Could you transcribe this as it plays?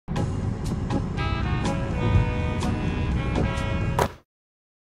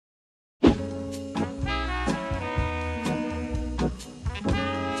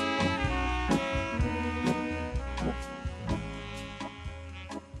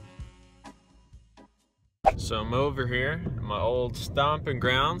So I'm over here in my old stomping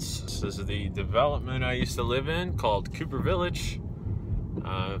grounds. This is the development I used to live in called Cooper Village.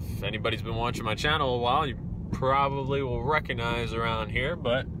 If anybody's been watching my channel a while, you probably will recognize around here,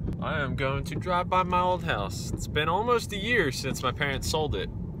 but I am going to drive by my old house. It's been almost a year since my parents sold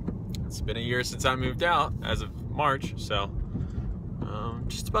it. It's been a year since I moved out as of March, so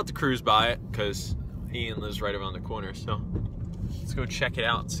just about to cruise by it because Ian lives right around the corner. So let's go check it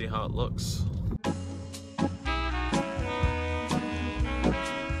out and see how it looks.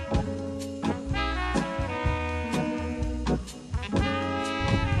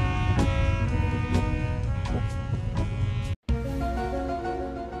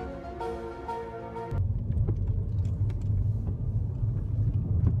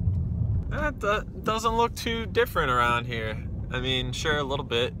 That doesn't look too different around here. I mean, sure, a little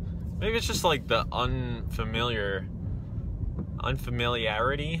bit. Maybe it's just like the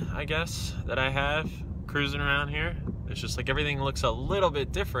unfamiliarity, I guess, that I have cruising around here. It's just like everything looks a little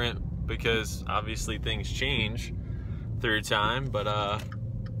bit different because obviously things change through time, but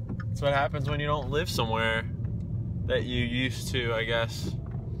that's what happens when you don't live somewhere that you used to, I guess.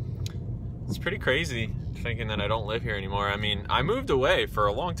 It's pretty crazy thinking that I don't live here anymore. I mean, I moved away for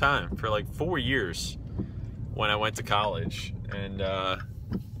a long time, for like 4 years when I went to college, and I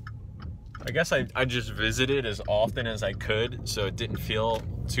guess I just visited as often as I could, so it didn't feel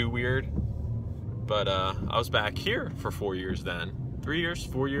too weird. But I was back here for 4 years then. 4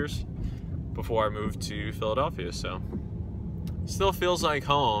 years before I moved to Philadelphia, so still feels like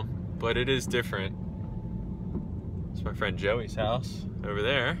home, but it is different. It's my friend Joey's house over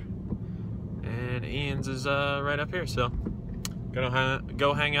there, and Ian's is right up here, so gonna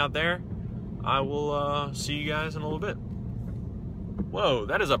go hang out there. I will see you guys in a little bit. Whoa,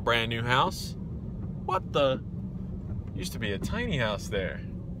 that is a brand new house. What the? Used to be a tiny house there.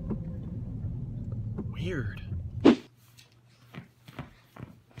 Weird.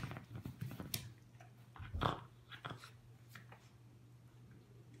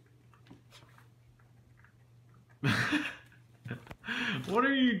 What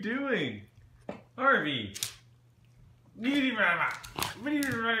are you doing? Harvey! What are you doing?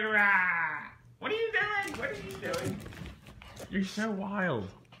 What are you doing? You're so wild.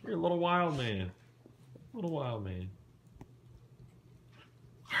 You're a little wild man. Little wild man.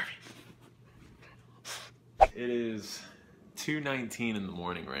 Harvey. It is 2:19 in the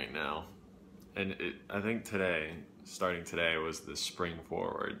morning right now. And I think today, starting today, was the spring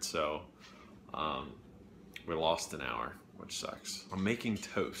forward. So we lost an hour, which sucks. I'm making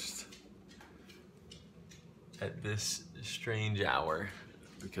toast at this strange hour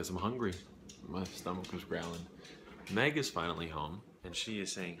because I'm hungry. My stomach was growling. Meg is finally home, and she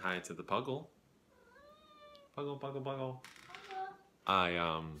is saying hi to the puggle. Puggle, puggle, puggle.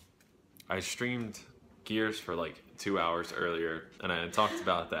 I streamed Gears for like 2 hours earlier, and I talked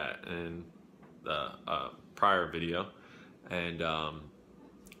about that in the prior video, and I'm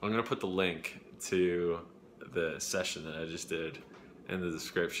gonna put the link to the session that I just did in the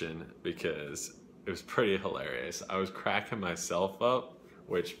description because it was pretty hilarious. I was cracking myself up,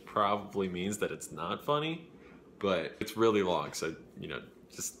 which probably means that it's not funny, but it's really long, so you know,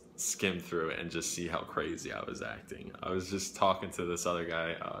 just skim through it and just see how crazy I was acting. I was just talking to this other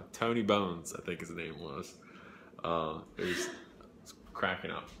guy, Tony Bones, I think his name was. It was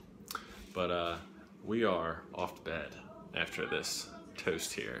cracking up. But we are off to bed after this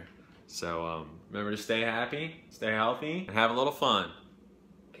toast here. So remember to stay happy, stay healthy, and have a little fun.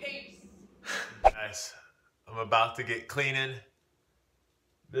 Peace. Guys, I'm about to get cleaning.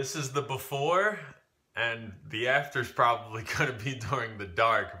 This is the before, and the after's probably gonna be during the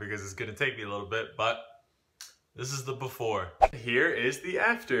dark because it's gonna take me a little bit, but this is the before. Here is the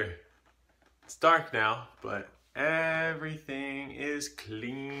after. It's dark now, but everything is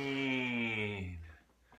clean.